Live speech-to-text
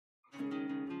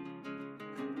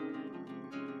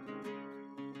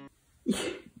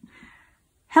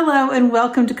Hello and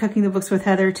welcome to Cooking the Books with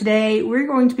Heather. Today we're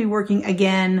going to be working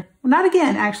again, well not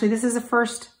again actually, this is a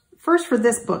first for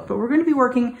this book, but we're going to be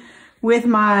working with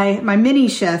my mini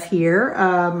chef here,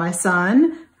 my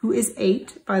son, who is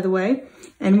 8 by the way,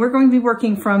 and we're going to be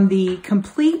working from the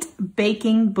Complete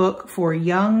Baking Book for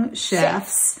Young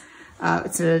Chefs.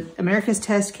 It's an America's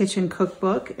Test Kitchen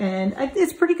cookbook and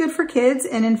it's pretty good for kids,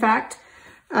 and in fact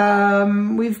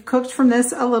we've cooked from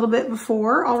this a little bit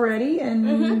before already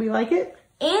and we like it.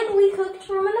 And we cooked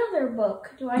from another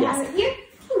book. Do I have it here?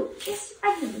 Ooh, yes,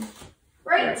 I do.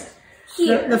 Right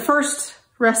here. The first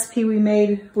recipe we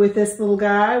made with this little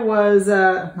guy was,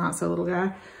 not so little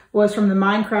guy, was from the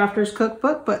Minecrafters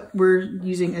cookbook, but we're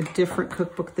using a different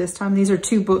cookbook this time. These are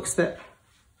 2 books that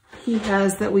he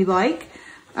has that we like.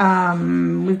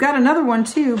 We've got another one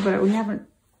too, but we got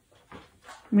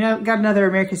another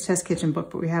America's Test Kitchen book,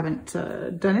 but we haven't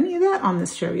done any of that on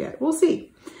this show yet. We'll see.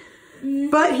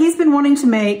 But he's been wanting to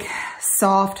make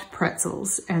soft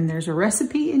pretzels, and there's a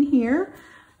recipe in here.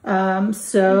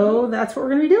 So that's what we're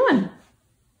gonna be doing.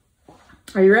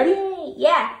 Are you ready?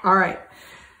 Yeah. All right.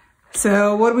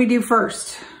 So what do we do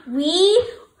first? For the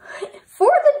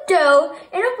dough,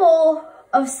 in a bowl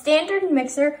of standard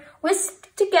mixer, whisk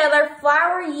together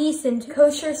flour, yeast, and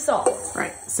kosher salt.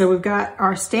 Right. So we've got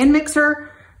our stand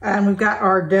mixer, and we've got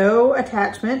our dough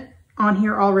attachment on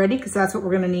here already, because that's what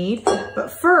we're going to need.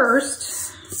 But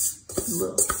first, a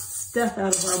little stuff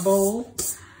out of our bowl.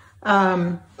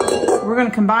 We're going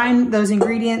to combine those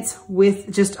ingredients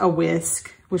with just a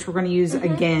whisk, which we're going to use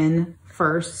again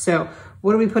first. So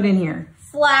what do we put in here?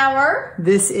 Flour.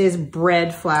 This is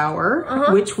bread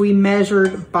flour, which we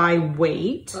measured by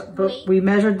weight, but we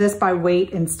measured this by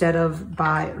weight instead of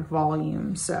by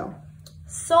volume. So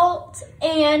salt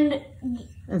and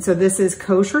so this is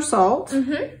kosher salt.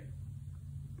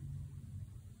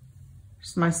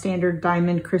 It's my standard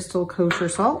diamond crystal kosher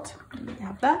salt. Let me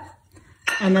have that.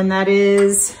 And then that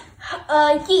is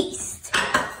yeast.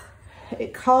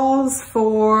 It calls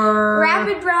for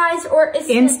rapid rise or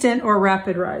instant or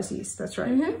rapid rise yeast. That's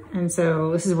right. And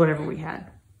so this is whatever we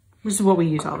had. This is what we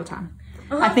use all the time.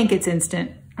 I think it's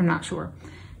instant. I'm not sure.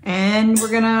 And we're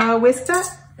gonna whisk that.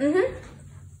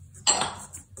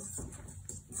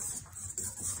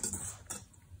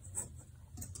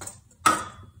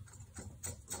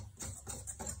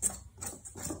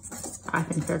 I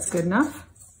think that's good enough.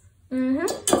 All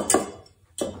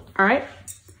right.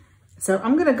 So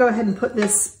I'm gonna go ahead and put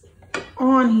this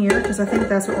on here because I think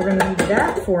that's what we're gonna need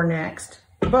that for next.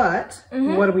 But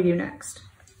what do we do next?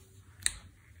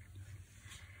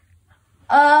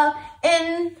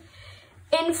 In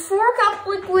 4-cup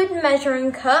liquid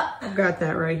measuring cup. I've got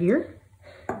that right here.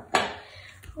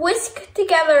 Whisk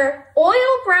together oil,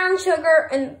 brown sugar,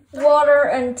 and water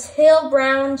until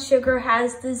brown sugar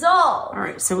has dissolved. All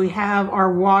right, so we have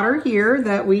our water here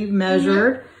that we've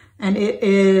measured, and it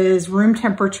is room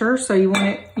temperature, so you want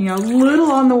it, a little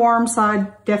on the warm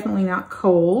side, definitely not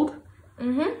cold.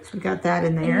 So we got that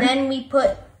in there. And then we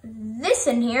put this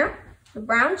in here, the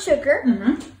brown sugar.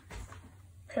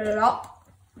 Put it up.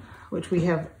 Which we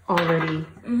have already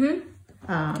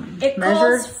it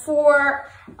measured. Calls for,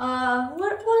 what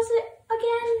was it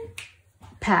again?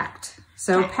 Packed.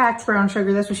 So packed brown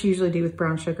sugar, that's what you usually do with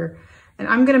brown sugar. And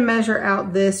I'm gonna measure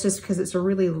out this just because it's a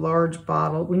really large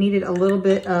bottle. We needed a little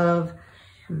bit of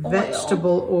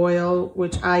vegetable oil,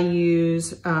 which I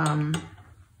use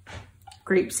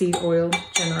grapeseed oil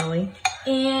generally.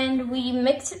 And we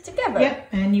mix it together.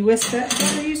 Yep, and you whisk that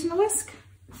together using the whisk.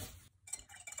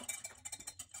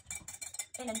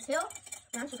 And until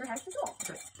brown sugar has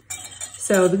dissolved.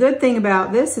 So the good thing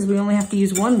about this is we only have to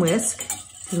use one whisk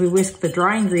because we whisk the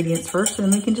dry ingredients first,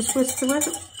 and then we can just whisk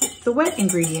the wet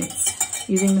ingredients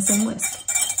using the same whisk.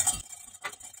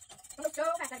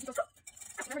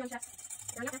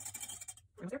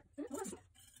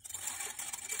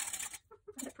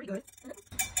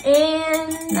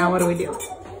 And now what do we do?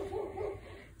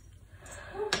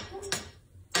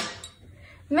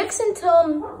 Mix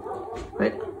until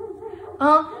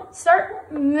start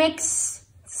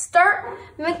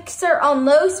mixer on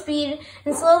low speed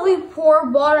and slowly pour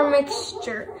water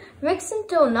mixture. Mix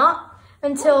until no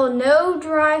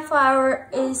dry flour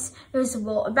is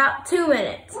noticeable, about 2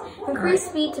 minutes. Increase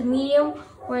speed to medium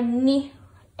and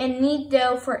knead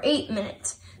dough for 8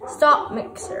 minutes. Stop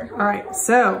mixer. All right,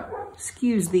 so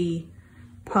excuse the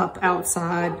pup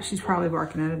outside. She's probably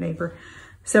barking at a neighbor.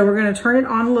 So we're gonna turn it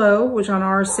on low, which on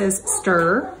ours says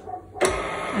stir.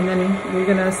 And then we're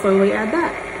gonna slowly add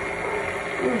that.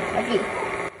 Ooh, heavy.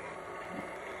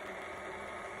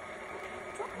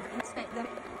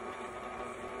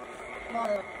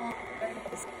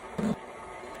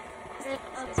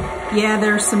 Yeah,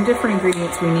 there's some different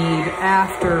ingredients we need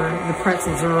after the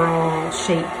pretzels are all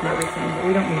shaped and everything, but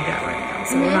we don't need that right now,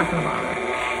 so we're not gonna bother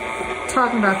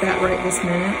talking about that right this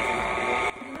minute.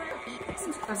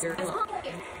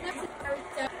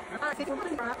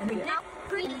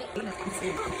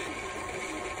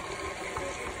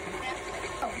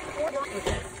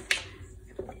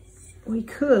 We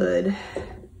could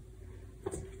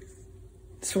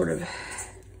sort of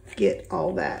get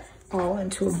all that all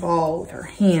into a ball with our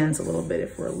hands a little bit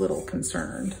if we're a little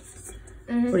concerned.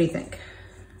 What do you think?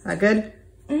 Is that good?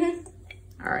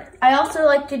 All right. I also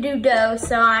like to do dough,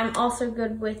 so I'm also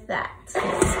good with that.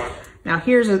 Now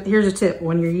here's a tip.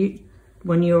 When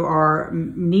you are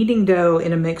kneading dough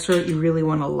in a mixer, you really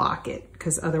want to lock it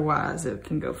because otherwise it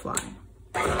can go flying.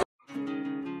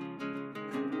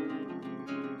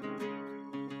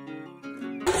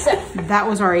 So that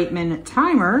was our 8-minute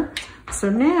timer. So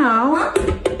now,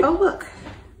 oh look,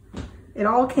 it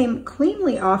all came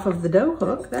cleanly off of the dough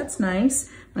hook. That's nice.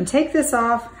 I'm gonna take this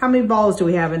off. How many balls do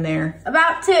we have in there?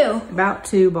 About 2. About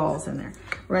 2 balls in there.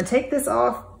 We're gonna take this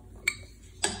off.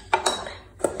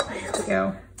 There we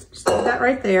go. Just put that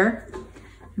right there.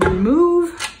 Then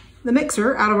move the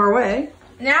mixer out of our way.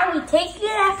 Now we take it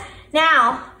out.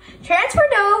 Now, transfer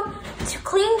dough to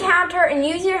clean counter and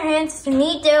use your hands to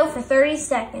knead dough for 30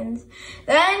 seconds.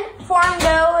 Then form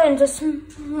dough into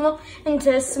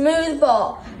a smooth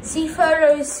ball. See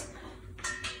photos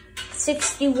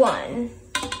 61.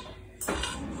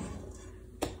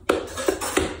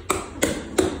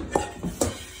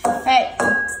 Hey.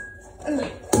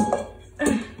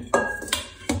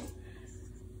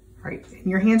 Right, and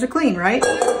your hands are clean, right?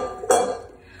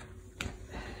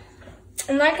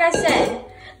 And like I said,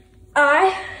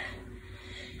 I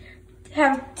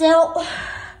have dealt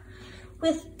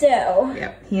with dough.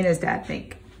 Yep, he and his dad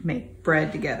make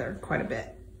bread together quite a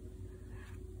bit.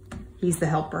 He's the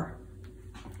helper.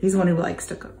 He's the one who likes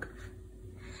to cook.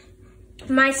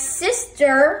 My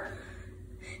sister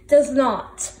does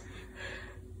not.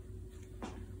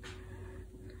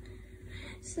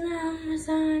 Snow, the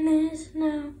sun is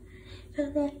snow. To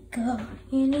let it go,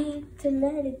 you need to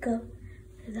let it go.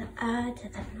 To the eye, to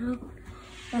the nose.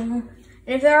 And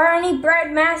if there are any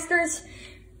bread masters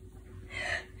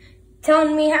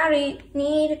telling me how to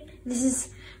knead, this is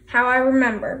how I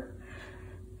remember.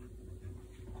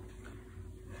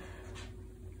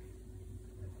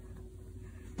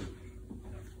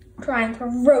 Trying to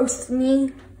roast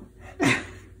me. All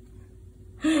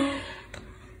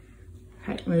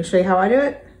right, let me show you how I do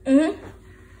it. All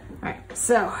right,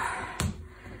 so I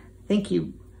think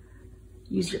you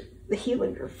use the heel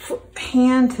of your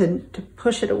hand to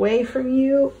push it away from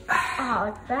you. Oh,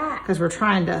 like that. Because we're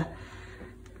trying to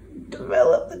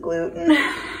develop the gluten.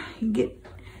 It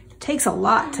takes a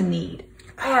lot to knead.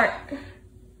 All right.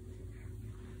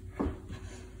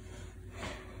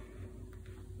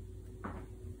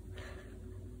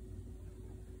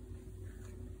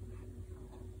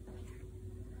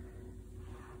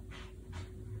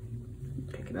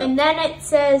 And then it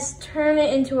says turn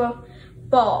it into a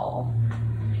ball.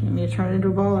 You want me to turn it into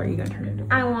a ball, or are you gonna turn it into a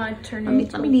ball? I want to turn it into a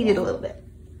ball. Let me knead it a little bit.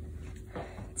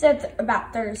 It said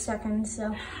about 30 seconds,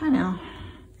 so. I know.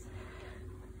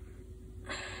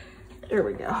 There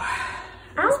we go. I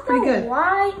don't know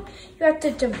why you have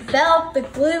to develop the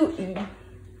gluten.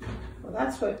 Well,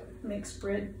 that's what makes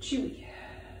bread chewy.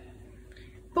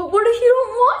 But what if you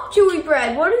don't want chewy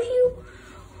bread? What if you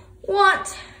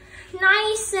want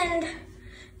nice and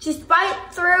just bite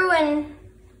through and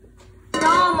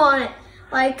nom on it,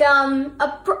 like a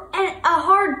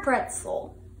hard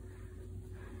pretzel?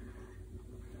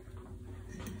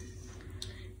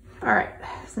 All right,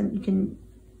 so you can,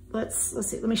 let's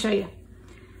see, let me show you.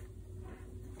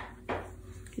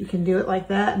 You can do it like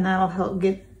that, and that'll help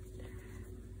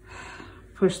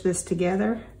push this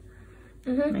together.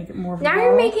 Make it more of a ball. Now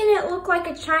you're making it look like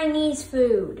a Chinese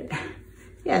food.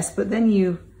 Yes, but then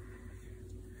you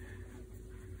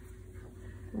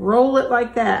roll it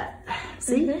like that.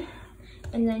 See?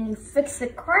 And then you fix the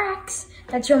cracks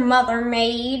that your mother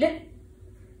made.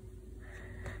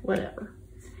 Whatever.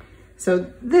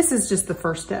 So this is just the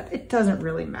first step. It doesn't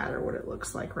really matter what it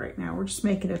looks like right now. We're just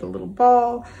making it a little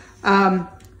ball.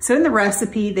 So in the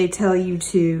recipe, they tell you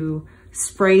to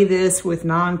spray this with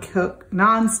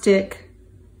non-stick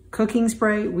cooking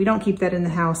spray. We don't keep that in the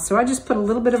house. So I just put a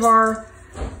little bit of our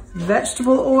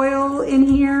vegetable oil in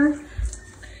here.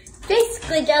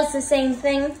 Basically does the same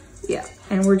thing. Yeah,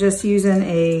 and we're just using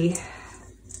a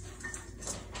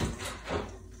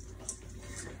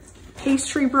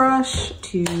pastry brush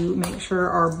to make sure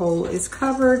our bowl is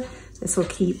covered. This will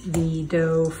keep the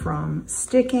dough from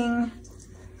sticking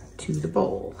to the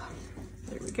bowl.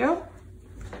 There we go.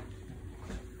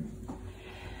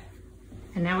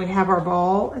 And now we have our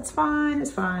ball. It's fine,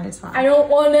 it's fine, it's fine. I don't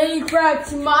want any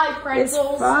cracks in my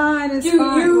pretzels. It's fine, it's do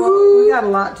fine. You? Well, we got a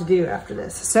lot to do after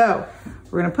this. So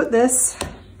we're gonna put this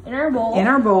in our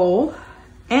bowl.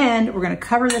 And we're gonna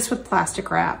cover this with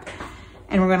plastic wrap.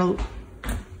 And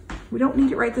we don't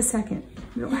need it right this second.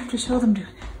 We don't have to show them doing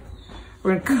it.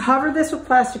 We're gonna cover this with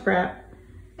plastic wrap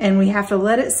and we have to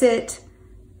let it sit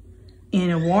in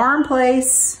a warm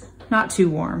place, not too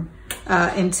warm,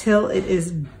 until it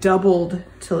is doubled,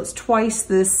 till it's twice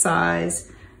this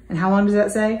size. And how long does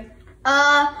that say?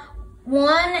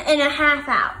 1.5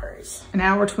 hours. An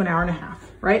hour to an hour and a half,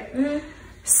 right? Mm-hmm.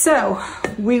 So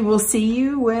we will see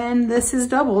you when this is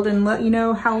doubled and let you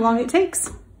know how long it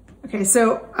takes. Okay,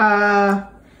 so our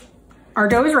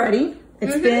dough is ready.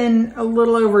 It's been a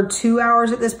little over 2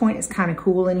 hours at this point. It's kind of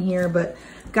cool in here, but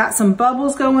got some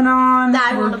bubbles going on.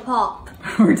 That I want to pop.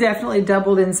 We're definitely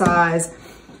doubled in size.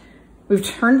 We've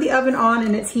turned the oven on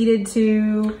and it's heated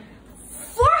to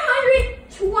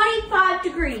 425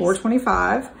 degrees.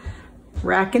 425.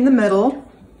 Rack in the middle.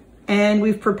 And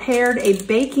we've prepared a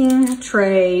baking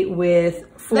tray with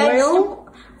foil.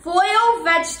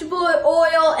 Vegetable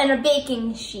oil, and a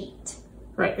baking sheet.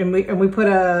 Right, and we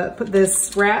put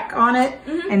this rack on it.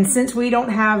 And since we don't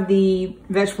have the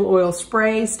vegetable oil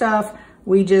spray stuff,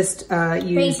 we just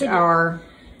used our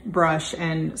brush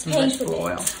and some vegetable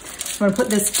oil. I'm gonna put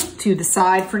this to the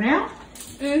side for now.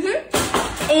 And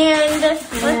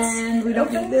we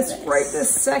don't need this right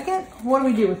this second. What do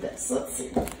we do with this? Let's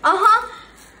see.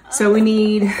 So we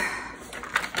need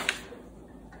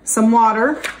some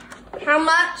water. How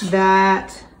much?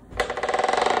 That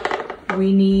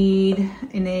we need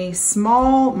in a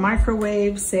small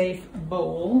microwave safe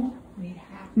bowl.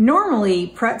 Normally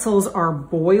pretzels are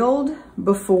boiled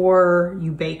before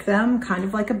you bake them, kind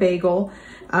of like a bagel,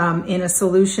 in a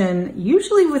solution,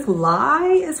 usually with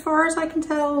lye, as far as I can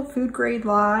tell, food grade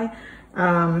lye.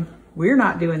 We're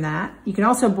not doing that. You can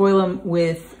also boil them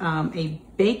with a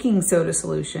baking soda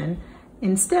solution.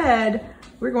 Instead,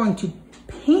 we're going to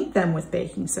paint them with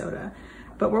baking soda.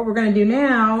 But what we're gonna do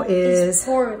now is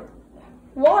pour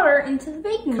water into the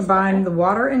baking soda. Combine the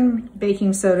water and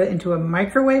baking soda into a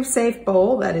microwave safe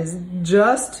bowl that is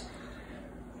just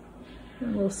a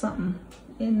little something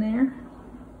in there.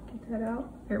 Get that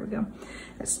out, there we go.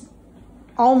 That's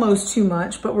almost too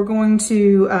much, but we're going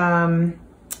to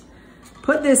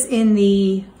put this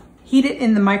heat it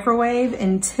in the microwave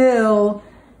until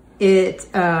it,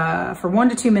 for 1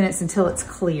 to 2 minutes until it's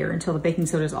clear, until the baking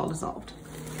soda is all dissolved.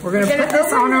 We're gonna put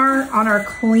this on our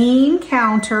clean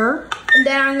counter. And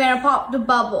then I'm gonna pop the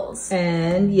bubbles.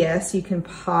 And yes, you can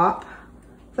pop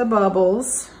the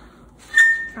bubbles.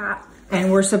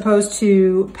 And we're supposed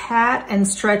to pat and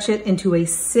stretch it into a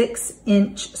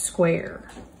 6-inch square.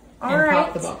 And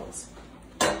pop the bubbles.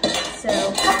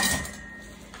 So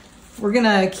we're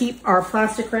gonna keep our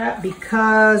plastic wrap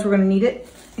because we're gonna need it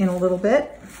in a little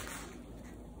bit.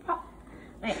 Pop.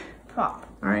 Right, pop.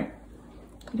 All right.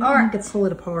 You don't need to pull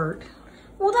it apart.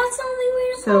 Well, that's the only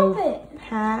way to pop it.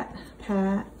 Pat,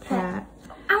 pat, pat.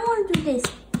 I want to do this.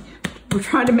 We're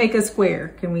trying to make a square.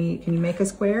 Can you make a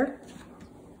square?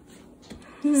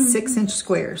 6-inch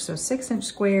square. So 6-inch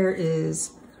square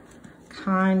is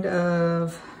kind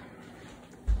of,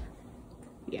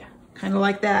 kind of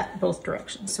like that, both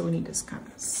directions. So we need to kind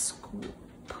of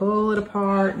pull it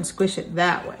apart and squish it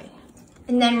that way.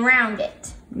 And then round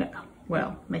it. No,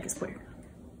 well, make a square.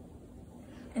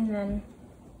 And then,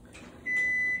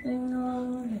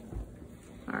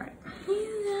 all right.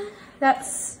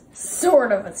 That's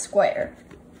sort of a square.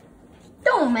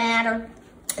 Don't matter.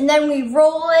 And then we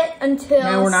roll it until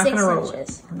no, we're not 6 gonna roll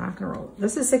inches. it. We're not gonna roll it.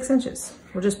 This is 6 inches.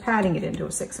 We're just patting it into a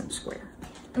 6-inch square.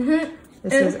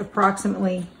 This is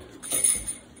approximately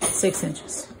 6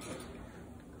 inches.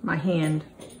 My hand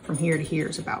from here to here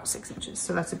is about 6 inches.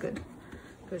 So that's a good.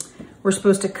 We're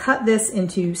supposed to cut this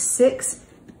into 6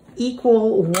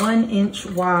 equal 1-inch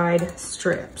wide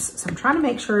strips. So I'm trying to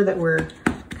make sure that we're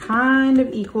kind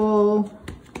of equal.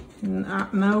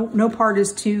 No part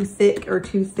is too thick or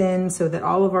too thin, so that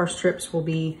all of our strips will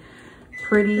be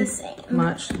pretty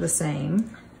much the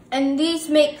same. And these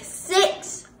make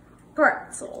 6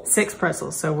 pretzels. 6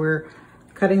 pretzels. So we're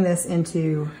cutting this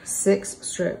into 6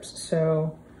 strips.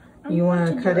 So you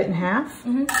want to cut it in half?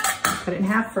 Cut it in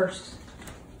half first.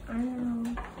 I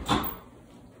know.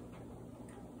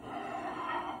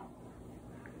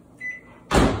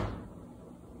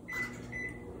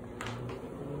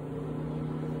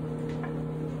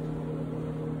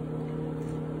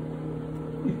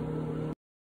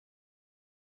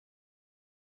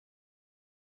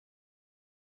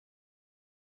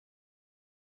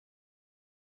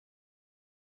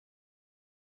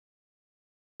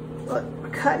 look, we're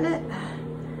cutting it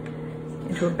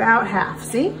into about half,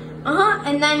 see? Uh-huh,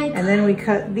 and then we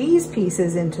cut these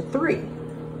pieces into 3.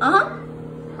 Uh-huh.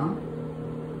 Huh?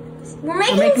 We're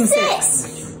making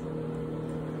 6.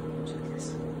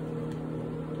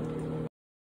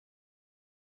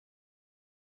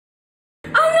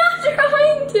 I'm not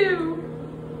trying to.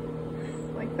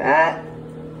 Like that.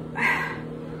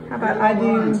 How about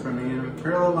Lines for me,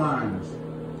 parallel lines.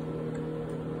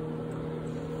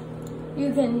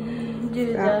 You can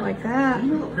do like that. Do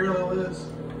you know what parallel is?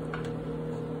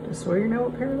 Does Sawyer know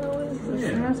what parallel is?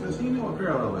 Yeah, does he know what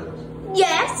parallel is?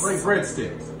 Yes. Like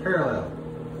breadsticks, parallel.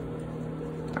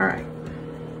 All right.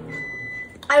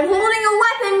 I'm holding a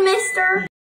weapon, mister.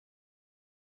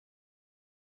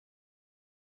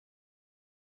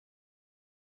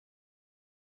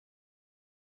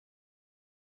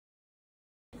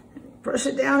 Brush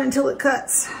it down until it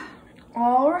cuts.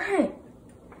 All right.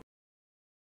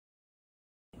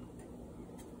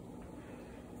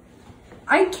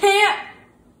 I can't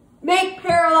make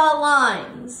parallel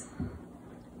lines.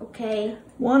 Okay.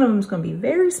 One of them's gonna be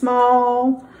very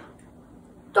small.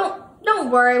 Don't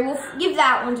worry. We'll give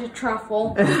that one to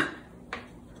Truffle. And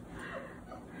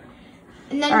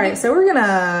then All right, so we're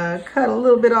gonna cut a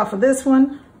little bit off of this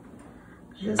one.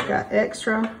 Just got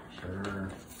extra.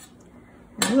 Sure.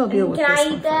 And we'll deal with Can this I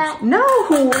one eat that? first.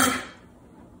 No!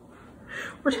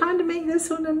 We're trying to make this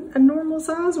one a normal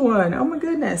size one. Oh my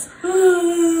goodness.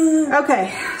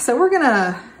 Okay, so we're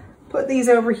gonna put these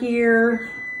over here.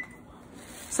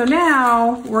 So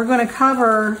now we're gonna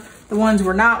cover the ones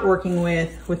we're not working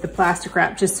with the plastic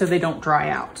wrap just so they don't dry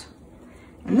out.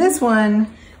 And this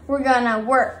one, we're gonna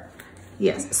work.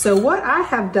 yes, so what I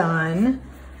have done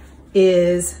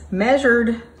is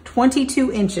measured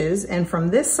 22 inches, and from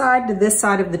this side to this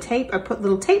side of the tape, I put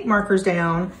little tape markers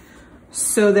down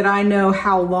so that I know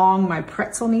how long my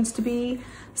pretzel needs to be.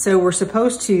 So we're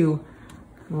supposed to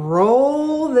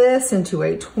roll this into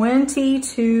a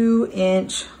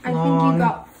 22-inch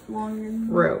long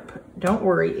rope. Don't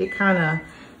worry,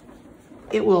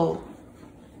 it will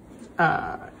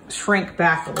shrink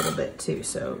back a little bit too,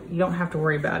 so you don't have to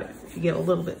worry about it if you get a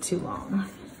little bit too long.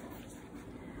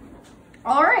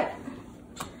 All right.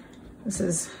 This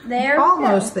is there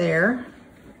almost there.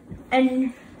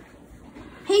 And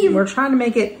we're trying to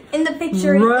make it in the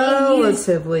picture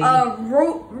relatively. They used a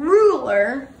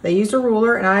ruler. They used a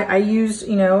ruler, and I used,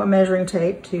 you know, a measuring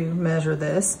tape to measure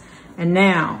this. And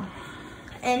now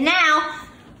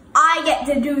I get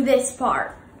to do this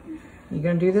part. You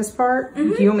gonna do this part?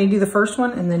 Do you want me to do the first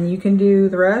one, and then you can do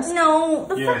the rest? No.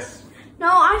 Yes. No,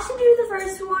 I should do the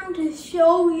first one to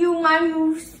show you my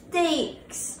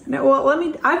mistakes. No,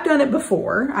 well, I've done it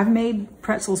before. I've made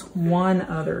pretzels one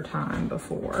other time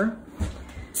before.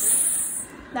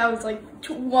 That was like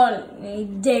 20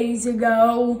 days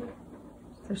ago.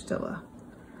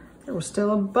 There was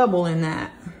still a bubble in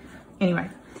that. Anyway,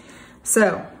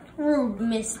 so Rude,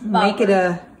 Miss Bubble. make it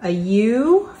a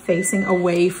U facing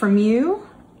away from you.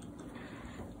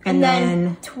 And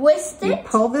then twist you it.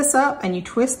 pull this up and you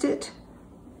twist it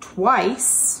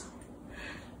twice.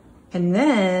 And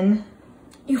then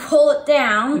you pull it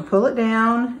down. you pull it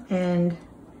down and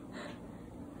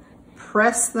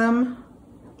press them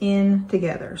in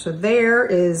together. So there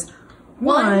is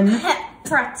one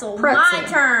pretzel. My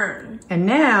turn. And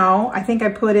now I think I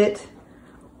put it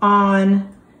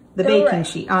on the baking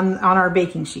sheet, on our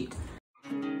baking sheet.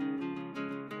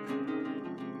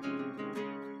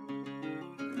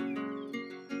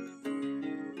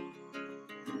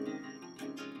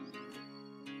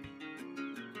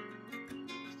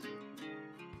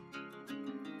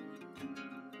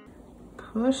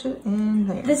 Push it in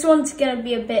there. This one's gonna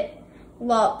be a bit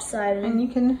lopsided. And you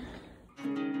can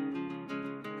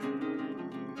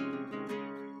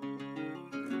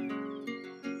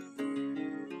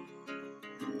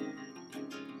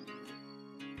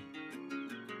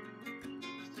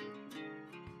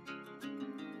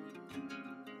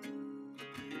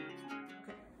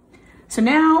So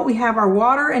now we have our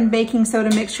water and baking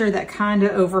soda mixture that kind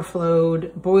of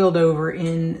overflowed, boiled over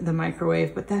in the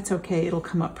microwave, but that's okay. It'll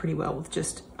come up pretty well with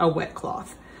just a wet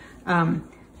cloth.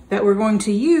 That we're going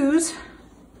to use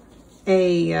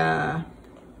a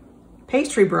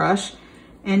pastry brush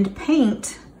and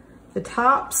paint the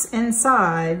tops and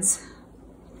sides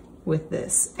with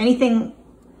this. Anything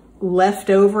left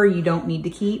over you don't need to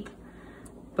keep,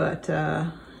 but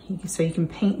so you can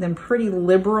paint them pretty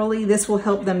liberally. This will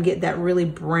help them get that really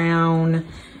brown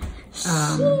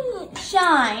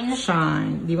shine.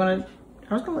 Do you want to?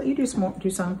 I was gonna let you do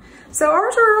some. So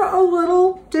ours are a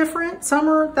little different.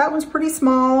 That one's pretty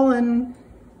small, and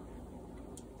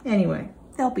anyway,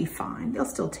 they'll be fine. They'll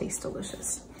still taste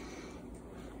delicious.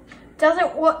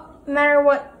 Doesn't matter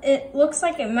what it looks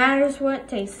like, it matters what it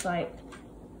tastes like.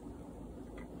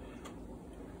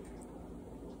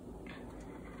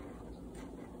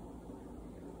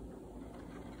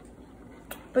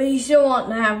 But you still want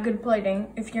to have good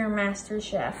plating if you're a master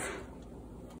chef.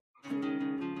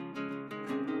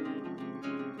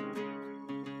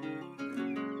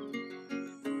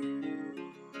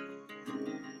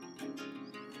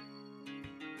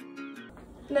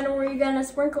 Then are you gonna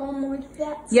sprinkle them with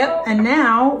that salt? Yep, and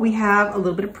now we have a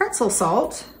little bit of pretzel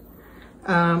salt.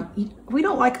 We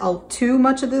don't like too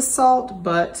much of this salt,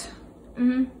 but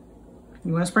you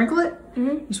wanna sprinkle it?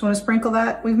 You just wanna sprinkle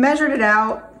that. We've measured it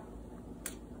out,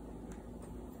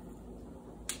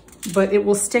 but it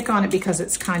will stick on it because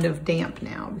it's kind of damp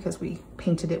now because we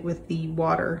painted it with the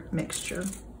water mixture.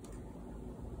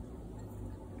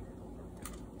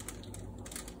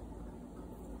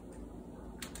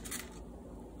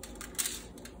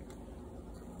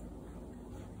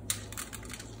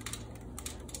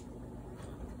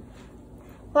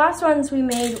 Last ones we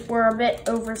made were a bit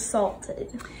over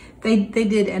salted. They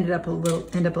did end up a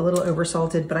little over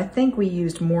salted, but I think we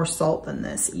used more salt than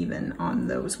this even on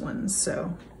those ones.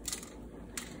 So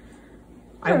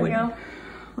I would.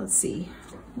 Let's see.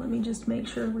 Let me just make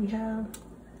sure we have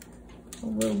a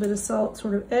little bit of salt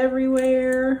sort of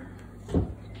everywhere.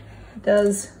 It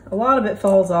does, a lot of it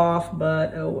falls off,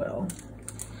 but oh well.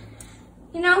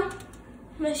 You know,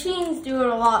 machines do it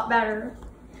a lot better.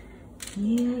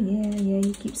 Yeah,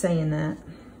 you keep saying that.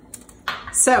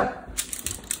 So,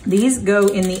 these go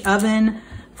in the oven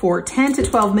for 10 to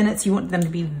 12 minutes. You want them to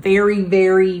be very,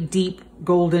 very deep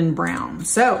golden brown.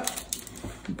 So,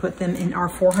 we put them in our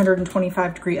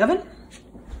 425-degree oven.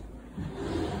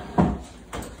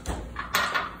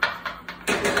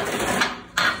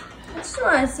 I just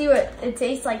want to see what it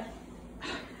tastes like.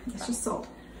 It's just salt.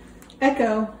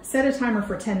 Echo, set a timer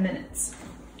for 10 minutes.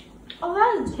 Oh,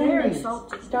 that is very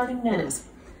salty. Starting now. It is.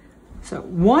 So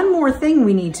one more thing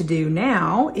we need to do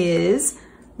now is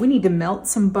we need to melt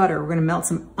some butter. We're gonna melt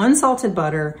some unsalted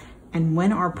butter, and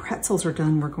when our pretzels are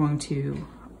done, we're going to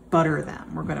butter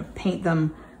them. We're gonna paint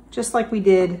them just like we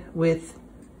did with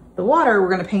the water. We're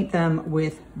gonna paint them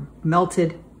with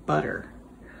melted butter.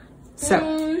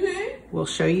 So we'll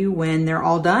show you when they're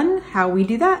all done, how we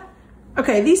do that.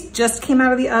 Okay, these just came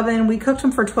out of the oven. We cooked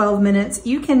them for 12 minutes.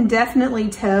 You can definitely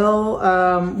tell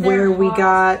where we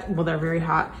got, well, they're very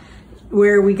hot,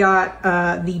 where we got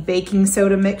the baking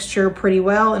soda mixture pretty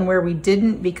well and where we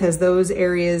didn't, because those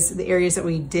areas, the areas that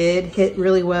we did hit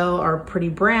really well are pretty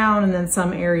brown, and then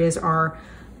some areas are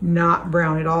not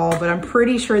brown at all, but I'm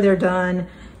pretty sure they're done.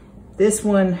 This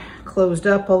one closed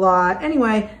up a lot.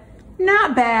 Anyway,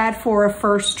 not bad for a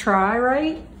first try,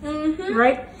 right?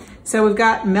 Right? So we've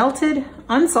got melted,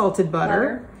 unsalted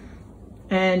butter.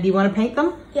 And do you want to paint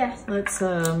them? Yes. Let's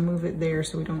move it there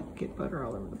so we don't get butter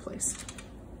all over the place.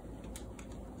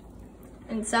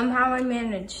 And somehow I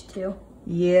managed to.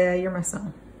 Yeah, you're my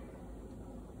son.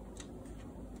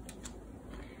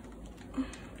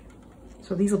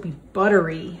 So these will be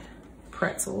buttery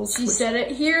pretzels. She said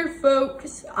it here,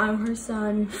 folks. I'm her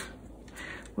son.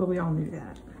 Well, we all knew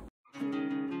that.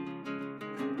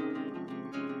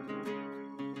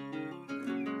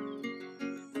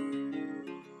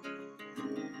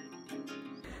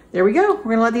 There we go.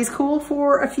 We're gonna let these cool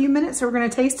for a few minutes. So we're gonna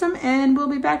taste them and we'll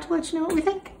be back to let you know what we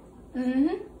think.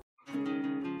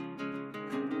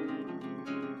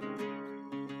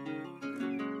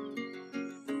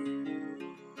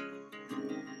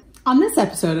 On this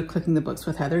episode of Cooking the Books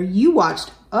with Heather, you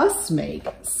watched us make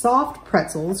soft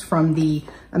pretzels from the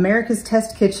America's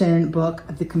Test Kitchen book,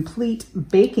 the complete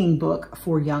baking book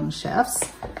for young chefs,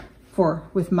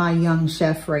 with my young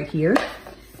chef right here.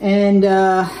 And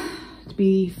to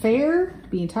be fair, to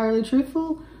be entirely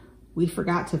truthful, we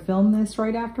forgot to film this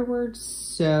right afterwards,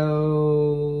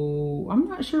 so I'm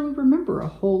not sure we remember a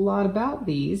whole lot about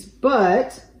these,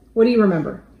 but what do you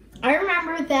remember? I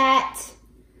remember that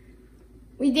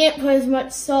we didn't put as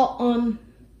much salt on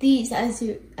these as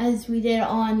we did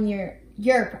on your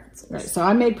pretzels. Right, so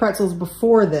I made pretzels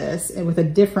before this and with a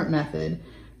different method,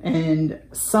 and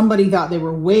somebody thought they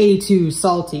were way too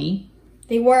salty.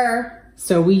 They were.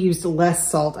 So we used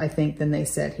less salt, I think, than they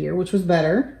said here, which was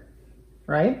better,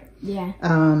 right? Yeah.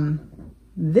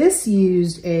 This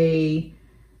used a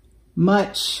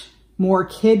much more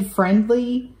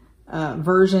kid-friendly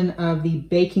version of the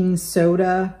baking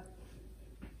soda.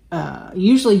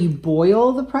 Usually you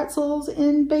boil the pretzels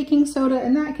in baking soda,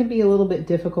 and that can be a little bit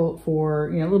difficult for,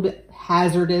 a little bit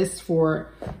hazardous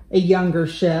for a younger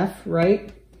chef,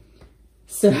 right?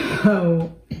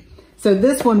 So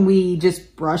this one, we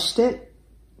just brushed it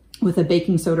with a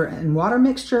baking soda and water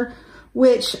mixture.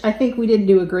 which I think we didn't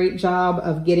do a great job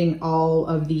of getting all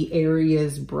of the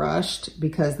areas brushed,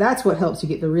 because that's what helps you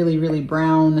get the really, really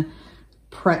brown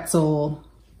pretzel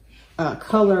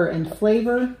color and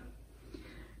flavor.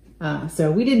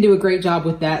 So we didn't do a great job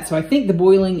with that. So I think the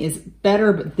boiling is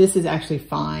better, but this is actually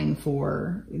fine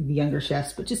for the younger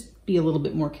chefs, but just be a little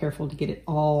bit more careful to get it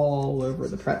all over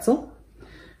the pretzel.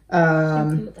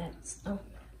 Probably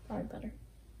better.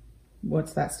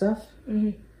 What's that stuff?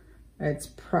 Mm-hmm. It's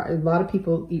a lot of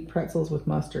people eat pretzels with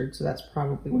mustard, so that's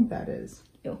probably what that is.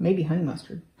 Ew. Maybe honey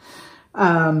mustard.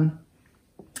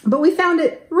 But we found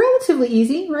it relatively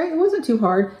easy, right? It wasn't too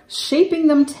hard. Shaping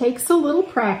them takes a little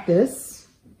practice,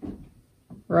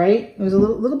 right? It was a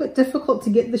little bit difficult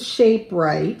to get the shape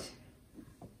right.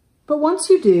 But once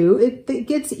you do, it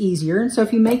gets easier. And so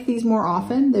if you make these more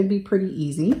often, they'd be pretty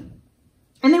easy.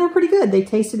 And they were pretty good.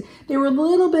 They were a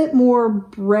little bit more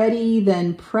bready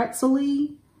than pretzel-y,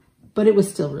 but it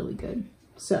was still really good.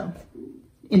 So,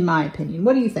 in my opinion,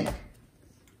 what do you think?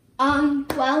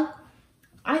 Well,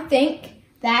 I think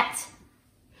that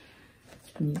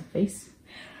In your face.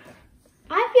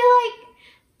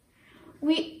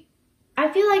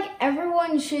 I feel like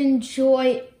everyone should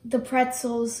enjoy the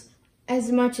pretzels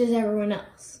as much as everyone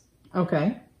else.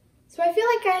 Okay. So I feel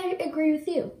like I agree with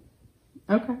you.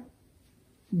 Okay.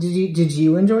 Did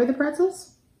you enjoy the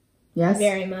pretzels? Yes?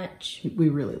 Very much. We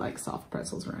really like soft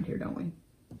pretzels around here, don't we?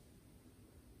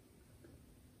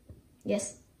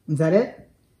 Yes. Is that it?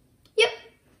 Yep.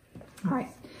 All right.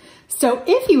 So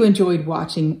if you enjoyed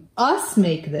watching us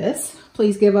make this,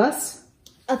 please give us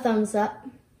A thumbs up.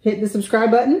 hit the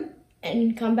subscribe button.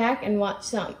 And come back and watch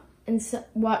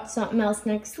something else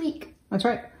next week. That's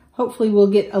right. Hopefully we'll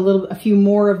get a few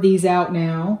more of these out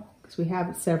now, because we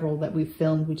have several that we've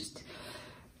filmed. We just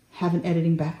have an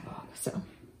editing backlog. So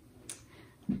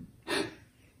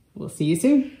we'll see you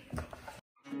soon.